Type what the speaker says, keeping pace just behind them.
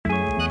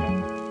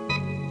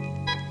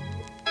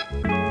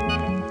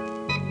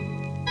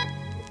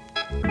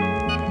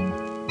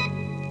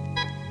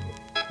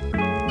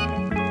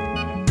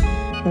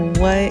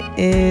What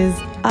is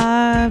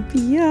up,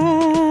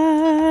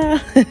 y'all?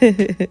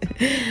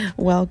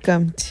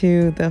 Welcome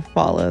to the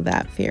Follow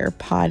That Fear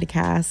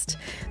podcast.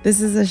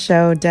 This is a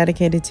show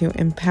dedicated to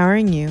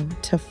empowering you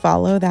to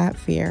follow that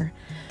fear,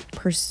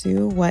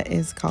 pursue what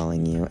is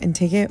calling you, and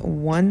take it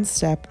one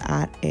step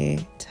at a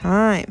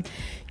time.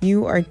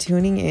 You are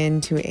tuning in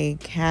to a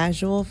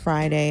Casual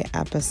Friday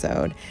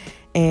episode,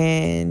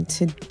 and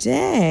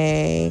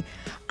today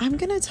I'm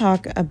going to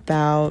talk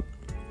about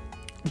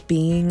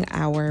being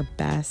our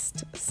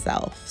best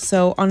self.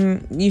 So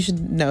you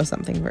should know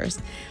something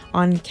first.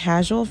 On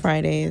Casual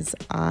Fridays,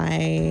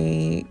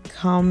 I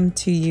come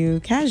to you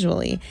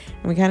casually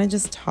and we kind of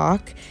just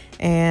talk,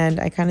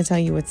 and I kind of tell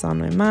you what's on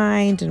my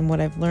mind and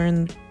what I've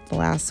learned the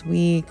last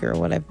week or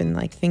what I've been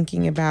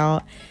thinking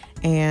about,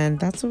 and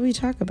that's what we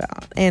talk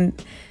about.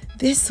 And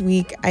this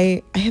week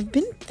I have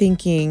been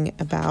thinking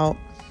about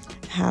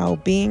how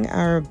being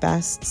our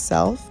best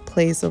self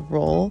plays a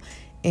role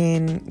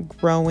in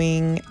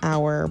growing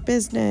our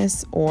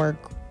business or,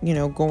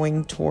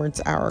 going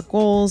towards our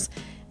goals,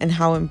 and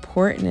how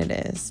important it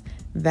is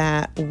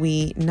that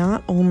we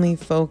not only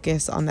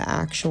focus on the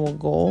actual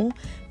goal,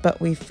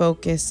 but we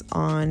focus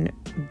on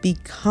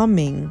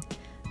becoming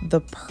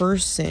the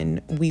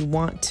person we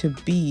want to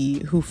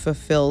be who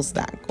fulfills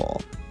that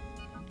goal.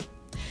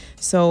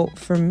 So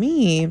for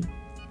me,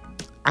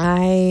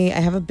 I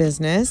have a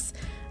business,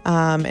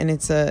 and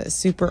it's a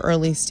super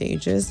early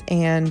stages,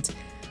 and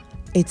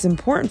it's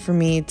important for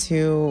me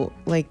to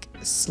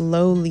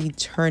slowly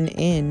turn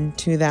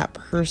into that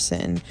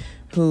person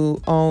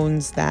who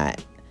owns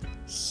that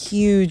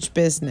huge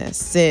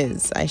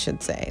businesses, I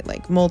should say,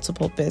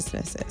 multiple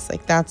businesses.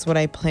 That's what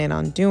I plan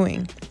on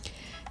doing.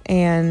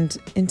 And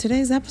in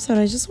today's episode,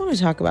 I just want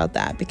to talk about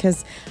that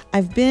because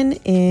I've been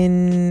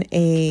in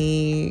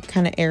a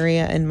kind of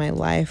area in my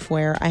life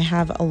where I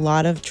have a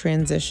lot of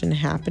transition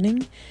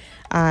happening.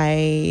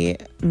 I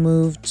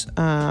moved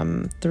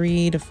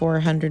 300 to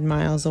 400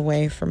 miles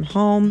away from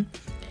home,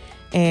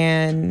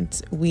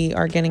 and we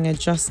are getting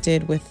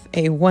adjusted with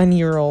a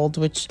 1-year-old,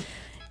 which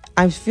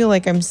I feel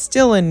like I'm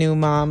still a new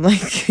mom.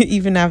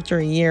 Even after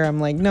a year, I'm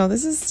no,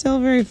 this is still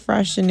very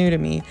fresh and new to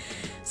me.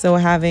 So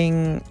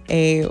having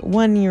a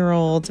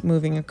 1-year-old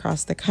moving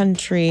across the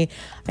country,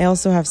 I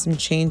also have some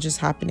changes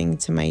happening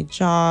to my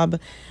job.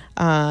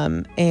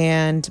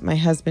 And my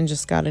husband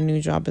just got a new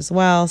job as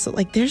well. So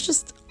there's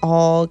just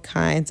all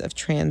kinds of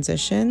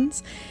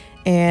transitions,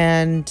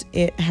 and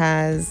it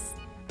has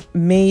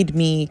made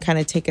me kind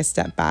of take a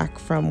step back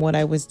from what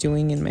I was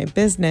doing in my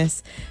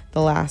business the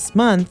last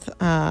month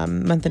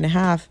and a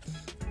half.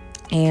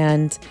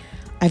 And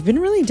I've been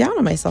really down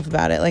on myself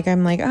about it.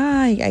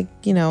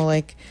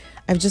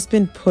 I've just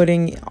been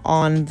putting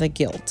on the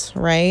guilt,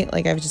 right?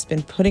 I've just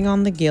been putting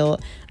on the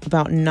guilt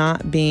about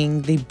not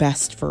being the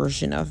best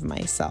version of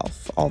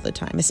myself all the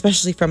time,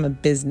 especially from a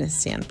business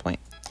standpoint.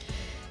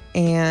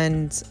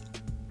 And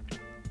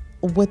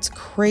what's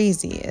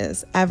crazy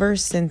is ever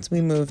since we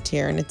moved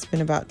here, and it's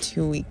been about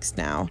 2 weeks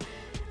now,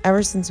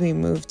 ever since we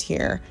moved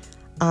here,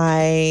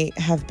 I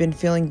have been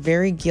feeling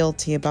very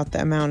guilty about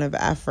the amount of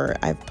effort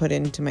I've put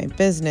into my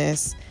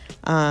business,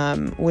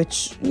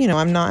 which,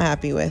 I'm not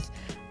happy with.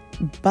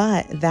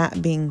 But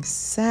that being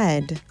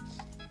said,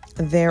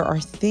 there are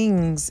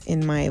things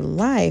in my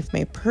life,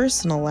 my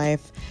personal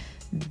life,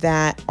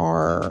 that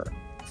are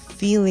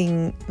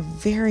feeling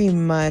very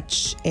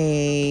much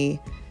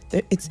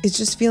it's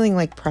just feeling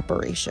like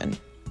preparation.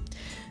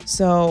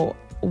 So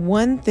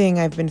one thing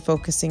I've been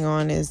focusing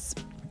on is,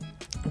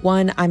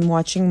 one, I'm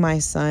watching my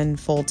son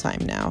full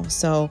time now.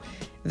 So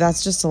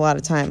that's just a lot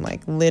of time,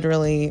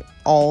 literally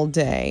all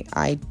day.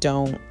 I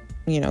don't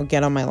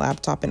get on my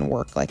laptop and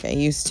work like I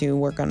used to,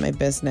 work on my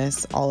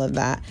business, all of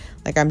that.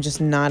 I'm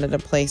just not at a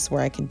place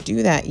where I can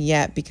do that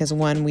yet because,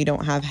 one, we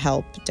don't have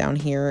help down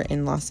here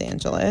in Los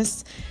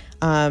Angeles.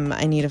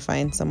 I need to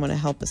find someone to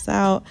help us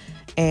out.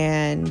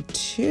 And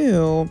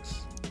two,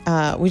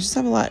 we just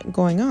have a lot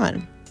going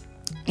on.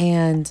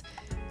 And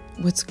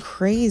what's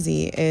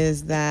crazy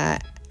is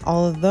that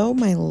although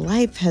my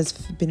life has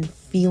been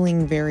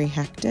feeling very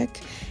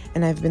hectic,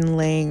 and I've been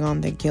laying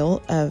on the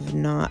guilt of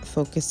not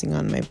focusing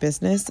on my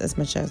business as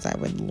much as I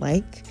would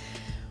like,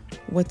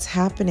 what's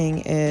happening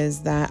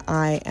is that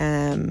I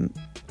am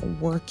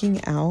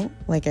working out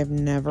like I've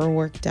never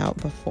worked out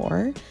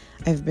before.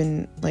 I've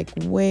been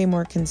way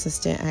more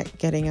consistent at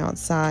getting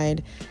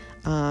outside,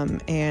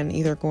 and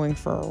either going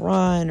for a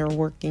run or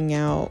working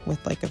out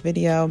with a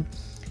video.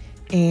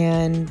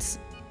 And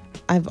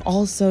I've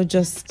also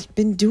just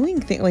been doing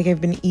things, I've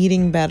been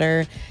eating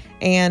better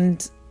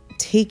and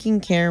taking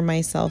care of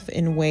myself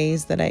in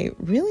ways that I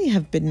really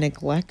have been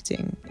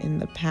neglecting in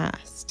the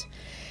past.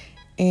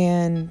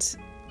 And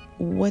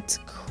what's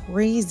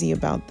crazy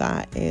about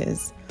that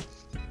is,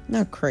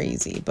 not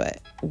crazy,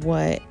 but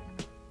what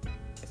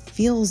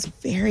feels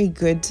very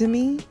good to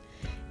me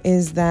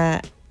is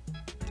that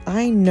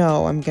I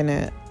know I'm going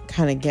to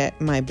kind of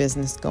get my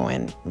business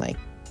going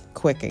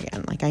quick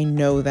again. Like, I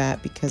know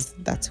that because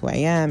that's who I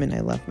am, and I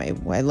love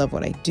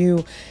what I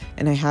do,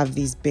 and I have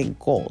these big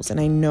goals, and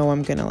I know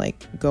I'm gonna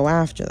like go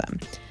after them.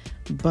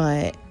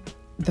 But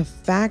the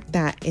fact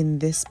that in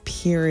this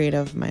period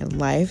of my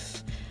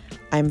life,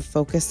 I'm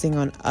focusing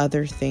on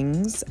other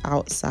things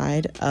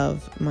outside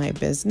of my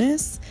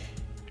business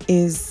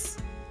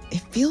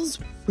it feels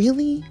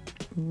really,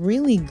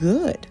 really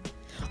good.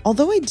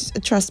 Although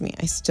trust me,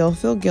 I still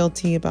feel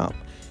guilty about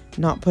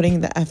not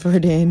putting the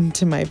effort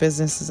into my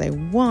business as I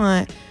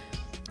want,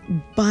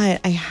 but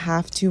I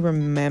have to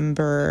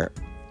remember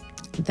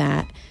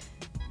that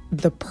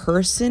the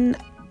person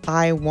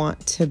I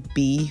want to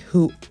be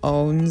who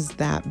owns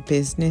that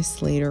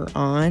business later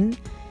on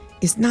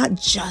is not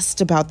just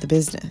about the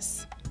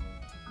business.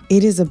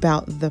 It is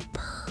about the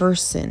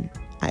person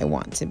I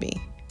want to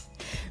be.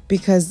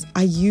 Because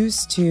I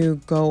used to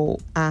go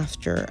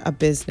after a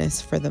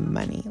business for the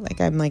money. Like,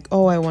 I'm like,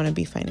 oh, I want to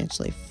be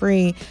financially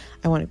free.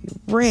 I want to be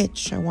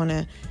rich. I want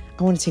to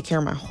take care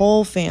of my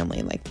whole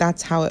family. Like,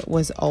 that's how it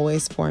was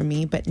always for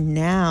me. But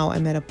now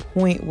I'm at a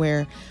point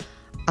where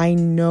I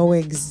know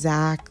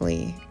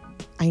exactly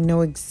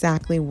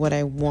what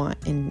I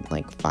want in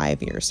like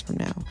 5 years from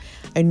now.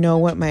 I know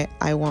what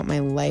I want my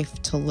life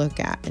to look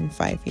at in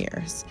 5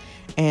 years.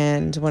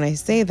 And when I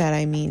say that,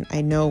 I mean,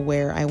 I know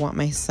where I want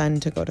my son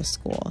to go to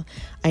school.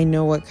 I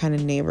know what kind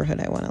of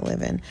neighborhood I want to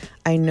live in.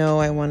 I know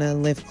I want to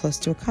live close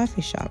to a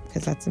coffee shop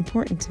because that's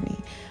important to me.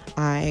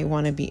 I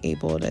want to be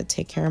able to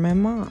take care of my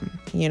mom.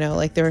 You know,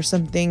 like, there are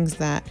some things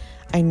that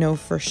I know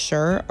for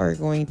sure are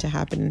going to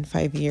happen in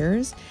 5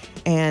 years.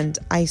 And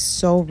I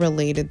so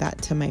related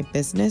that to my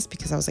business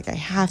because I was like, I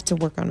have to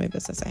work on my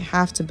business. I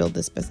have to build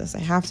this business. I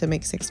have to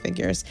make 6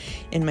 figures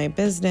in my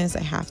business.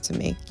 I have to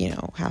make,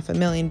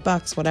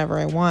 $500,000, whatever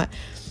I want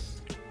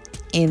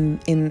in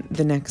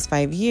the next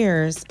 5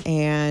 years.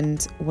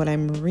 And what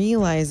I'm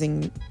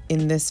realizing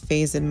in this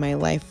phase in my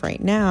life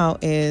right now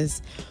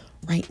is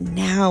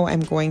I'm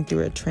going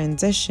through a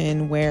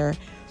transition where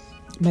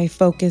my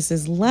focus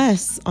is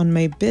less on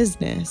my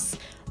business,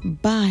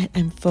 but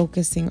I'm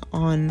focusing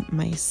on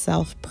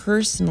myself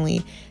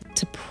personally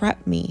to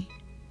prep me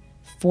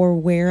for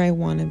where I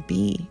want to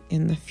be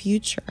in the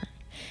future.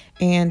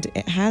 And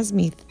it has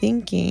me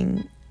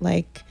thinking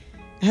like,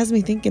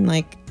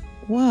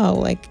 whoa,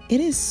 like, it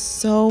is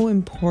so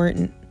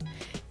important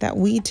that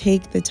we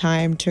take the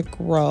time to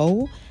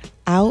grow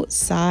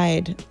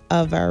outside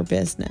of our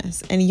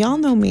business. And y'all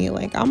know me,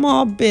 like, I'm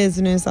all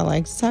business. I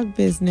like to talk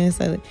business.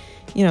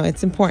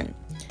 It's important.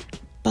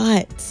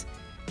 But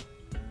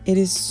it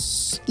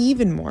is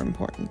even more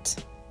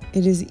important.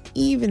 It is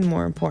even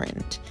more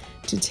important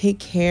to take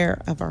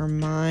care of our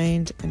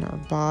mind and our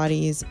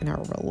bodies and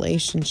our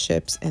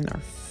relationships and our,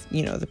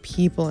 the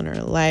people in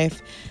our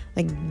life.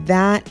 Like,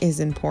 that is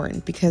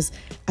important because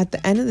at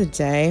the end of the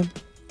day,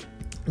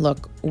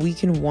 look, we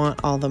can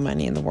want all the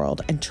money in the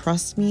world. And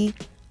trust me,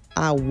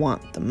 I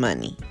want the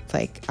money.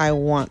 Like, I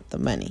want the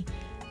money.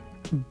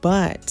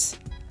 But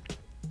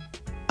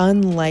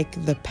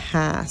unlike the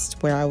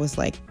past where I was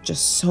like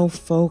just so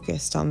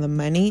focused on the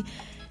money,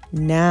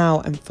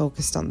 now I'm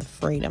focused on the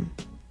freedom.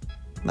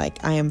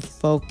 Like, I am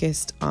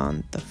focused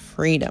on the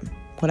freedom.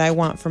 What I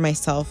want for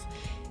myself,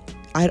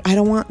 I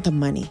don't want the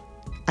money.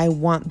 I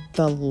want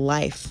the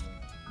life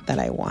that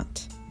I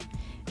want.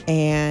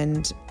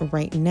 And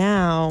right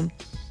now,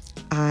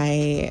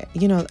 I'd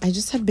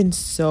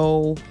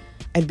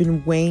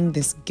been weighing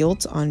this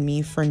guilt on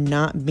me for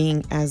not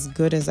being as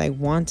good as I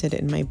wanted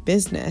in my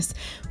business.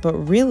 But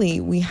really,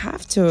 we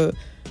have to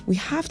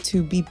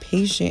be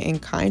patient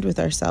and kind with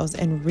ourselves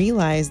and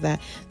realize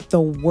that the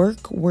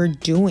work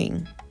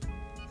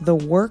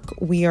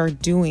we are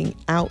doing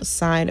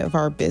outside of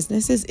our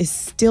businesses is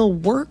still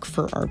work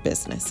for our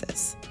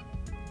businesses.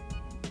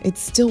 It's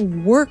still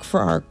work for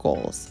our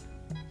goals.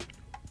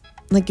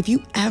 Like, if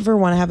you ever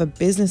want to have a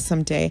business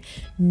someday,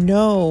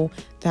 know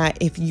that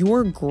if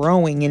you're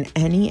growing in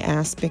any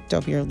aspect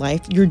of your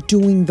life, you're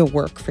doing the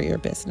work for your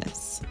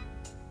business.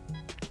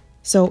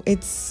 So I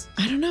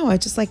don't know, I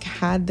just like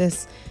had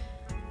this,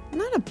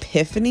 not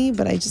epiphany,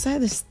 but I just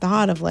had this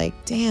thought of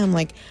like, damn,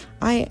 like,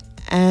 I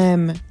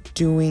am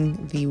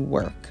doing the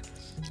work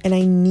and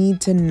I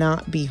need to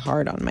not be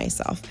hard on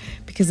myself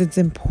because it's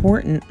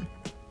important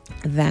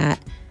that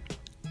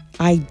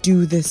I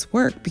do this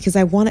work because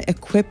I want to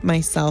equip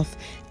myself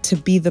to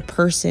be the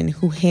person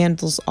who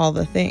handles all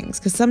the things.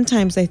 Because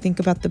sometimes I think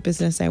about the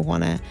business I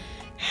want to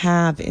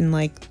have in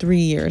like 3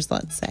 years,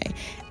 let's say.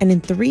 And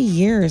in 3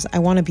 years, I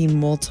want to be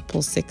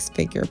multiple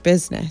 6-figure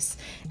business.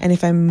 And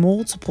if I'm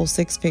multiple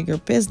 6-figure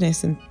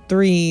business in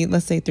 3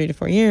 to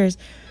 4 years,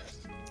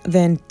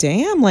 then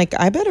damn, like,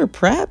 I better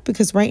prep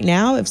because right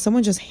now, if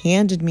someone just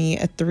handed me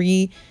a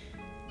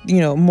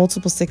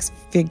multiple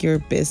 6-figure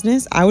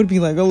business, I would be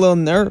like a little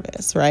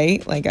nervous,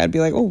 right? Like, I'd be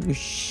like, oh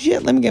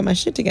shit, let me get my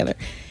shit together.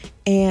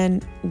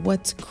 And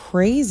what's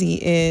crazy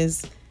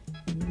is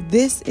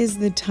this is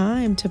the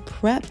time to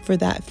prep for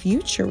that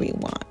future we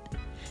want.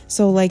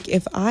 So like,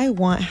 if I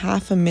want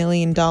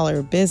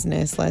 $500,000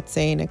 business, let's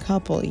say in a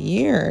couple of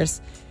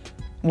years,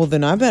 well,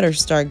 then I better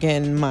start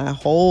getting my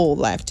whole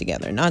life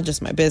together, not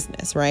just my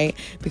business, right?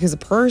 Because a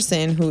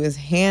person who is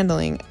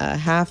handling a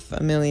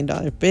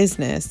 $500,000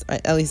 business,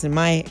 at least in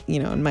my,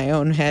 in my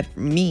own head, for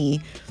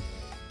me,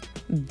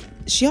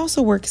 she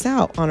also works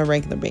out on a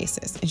regular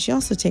basis, and she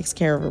also takes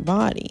care of her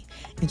body,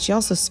 and she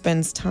also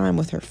spends time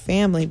with her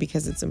family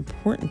because it's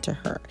important to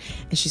her,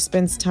 and she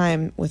spends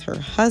time with her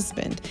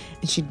husband,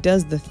 and she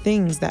does the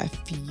things that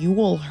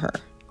fuel her.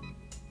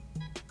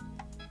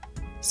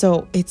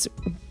 So it's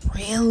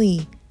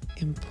really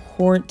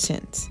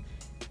important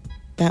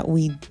that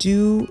we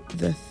do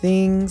the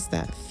things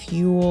that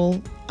fuel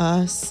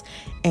us,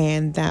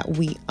 and that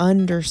we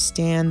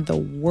understand the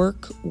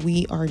work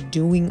we are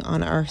doing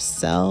on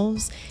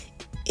ourselves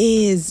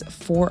is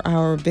for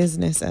our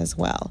business as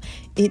well.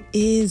 It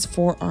is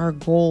for our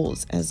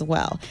goals as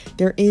well.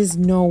 There is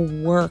no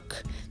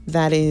work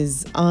that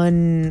is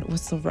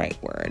what's the right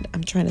word?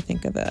 I'm trying to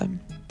think of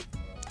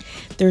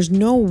there's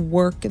no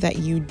work that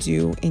you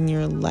do in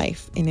your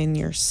life and in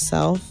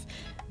yourself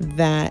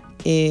that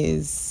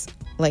is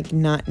like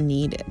not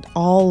needed.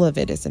 All of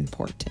it is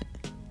important.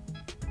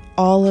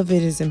 All of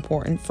it is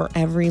important for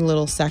every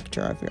little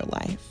sector of your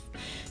life.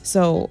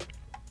 So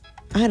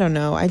I don't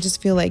know. I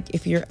just feel like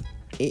if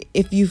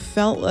you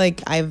felt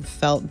like I've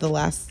felt the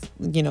last,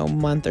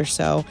 month or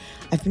so,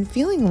 I've been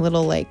feeling a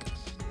little like,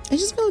 I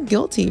just feel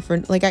guilty for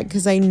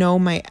because I know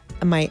my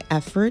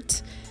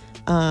effort.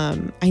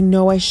 I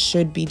know I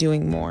should be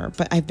doing more,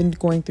 but I've been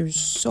going through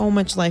so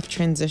much life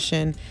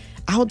transition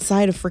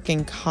outside of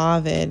freaking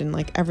COVID and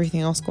like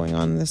everything else going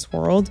on in this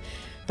world.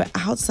 But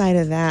outside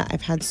of that,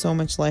 I've had so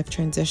much life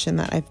transition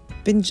that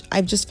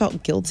I've just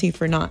felt guilty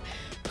for not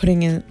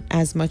putting in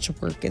as much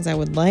work as I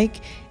would like.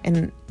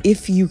 And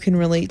if you can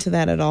relate to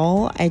that at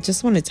all, I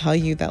just want to tell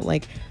you that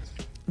like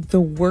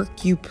the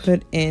work you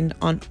put in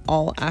on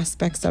all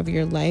aspects of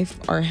your life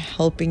are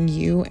helping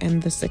you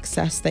and the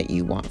success that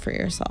you want for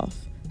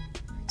yourself.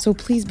 So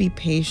please be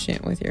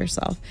patient with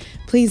yourself.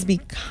 Please be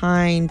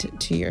kind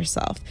to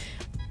yourself.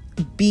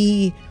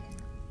 Be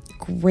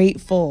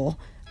grateful.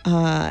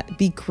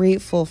 Be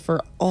grateful for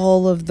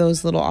all of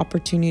those little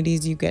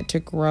opportunities you get to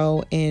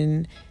grow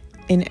in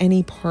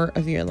any part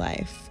of your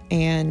life.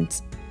 And,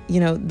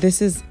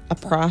 this is a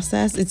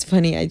process. It's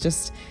funny. I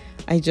just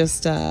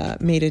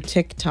made a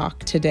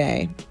TikTok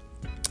today,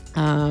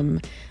 about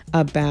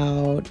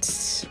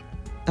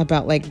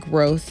like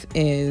growth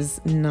is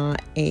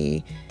not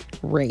a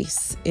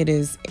race. It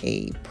is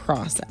a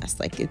process.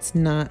 Like it's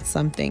not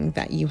something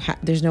that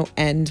there's no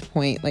end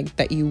point like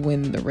that you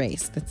win the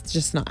race. That's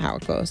just not how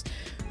it goes.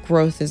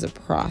 Growth is a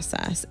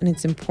process, and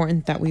it's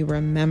important that we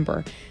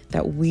remember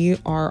that we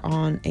are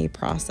on a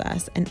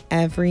process, and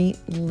every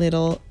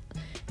little,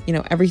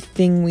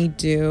 everything we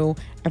do,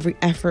 every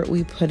effort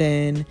we put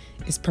in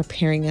is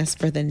preparing us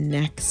for the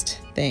next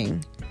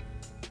thing.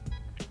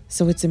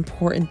 So it's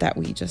important that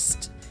we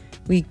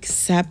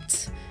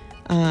accept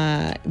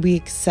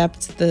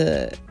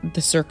the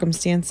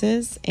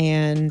circumstances,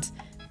 and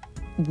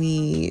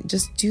we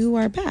just do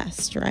our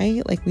best,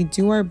 right? Like we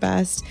do our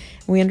best,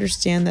 and we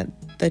understand that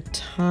the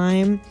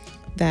time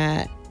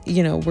that,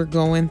 we're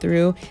going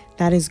through,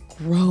 that is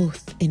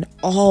growth in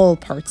all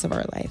parts of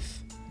our life.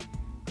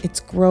 It's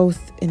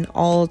growth in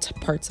all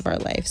parts of our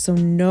life. So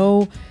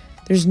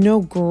there's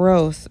no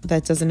growth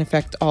that doesn't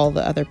affect all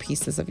the other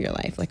pieces of your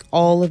life. Like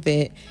all of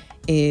it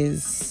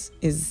is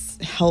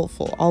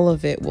helpful. All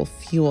of it will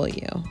fuel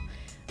you.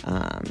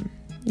 And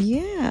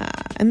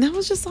that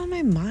was just on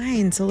my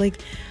mind. So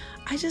like,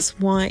 I just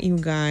want you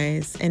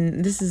guys,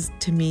 and this is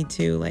to me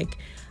too, like,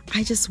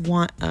 I just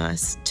want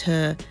us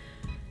to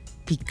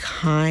be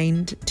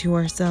kind to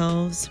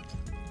ourselves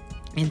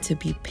and to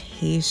be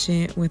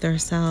patient with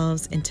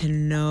ourselves, and to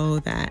know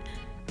that,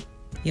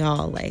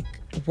 y'all, like,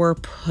 we're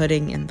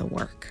putting in the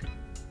work.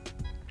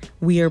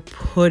 We are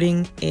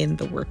putting in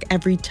the work.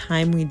 Every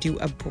time we do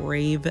a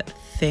brave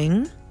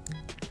thing,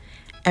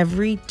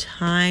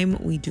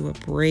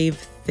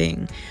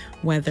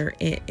 whether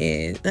it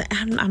is,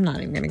 I'm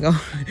not even going to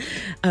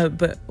go,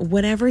 but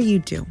whatever you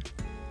do,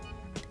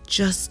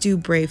 just do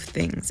brave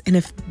things. And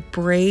if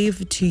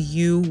brave to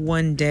you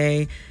one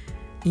day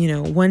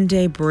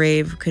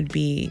brave could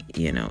be,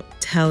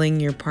 telling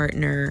your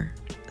partner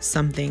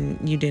something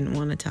you didn't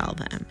want to tell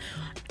them.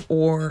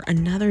 Or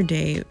another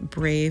day,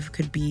 brave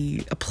could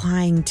be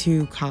applying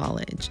to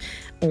college.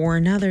 Or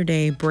another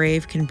day,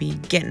 brave can be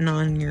getting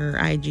on your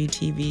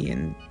IGTV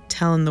and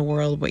telling the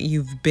world what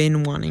you've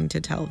been wanting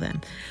to tell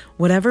them.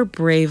 Whatever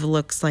brave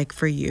looks like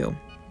for you.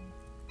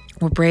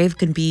 Or brave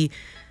could be,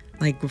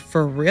 like,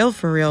 for real,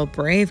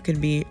 brave could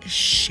be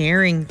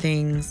sharing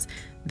things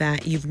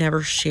that you've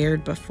never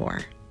shared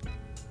before.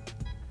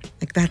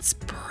 Like, that's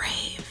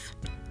brave.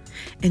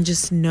 And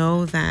just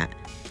know that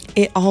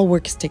it all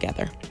works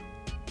together.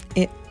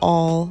 It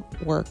all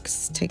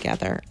works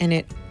together, and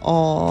it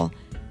all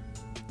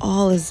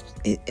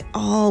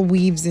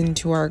weaves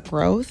into our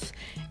growth.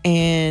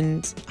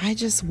 And I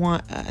just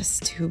want us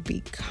to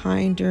be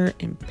kinder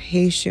and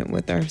patient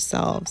with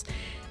ourselves,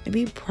 and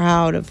be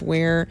proud of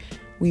where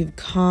we've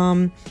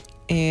come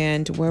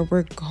and where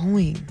we're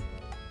going.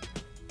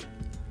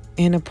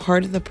 And a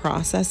part of the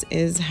process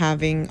is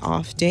having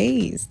off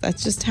days.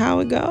 That's just how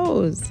it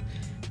goes.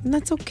 And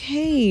that's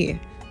okay.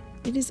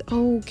 It is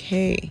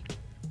okay.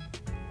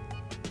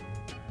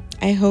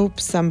 I hope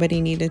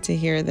somebody needed to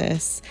hear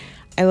this.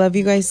 I love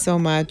you guys so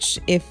much.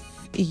 If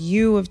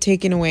you have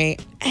taken away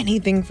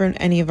anything from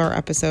any of our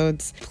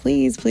episodes,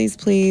 please, please,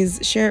 please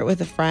share it with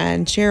a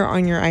friend. Share it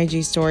on your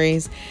IG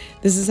stories.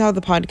 This is how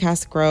the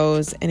podcast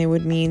grows, and it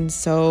would mean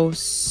so,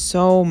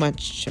 so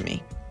much to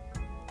me.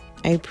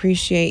 I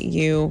appreciate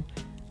you.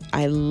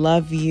 I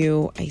love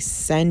you. I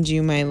send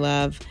you my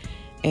love.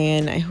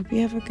 And I hope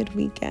you have a good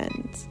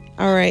weekend.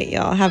 All right,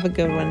 y'all. Have a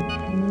good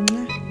one.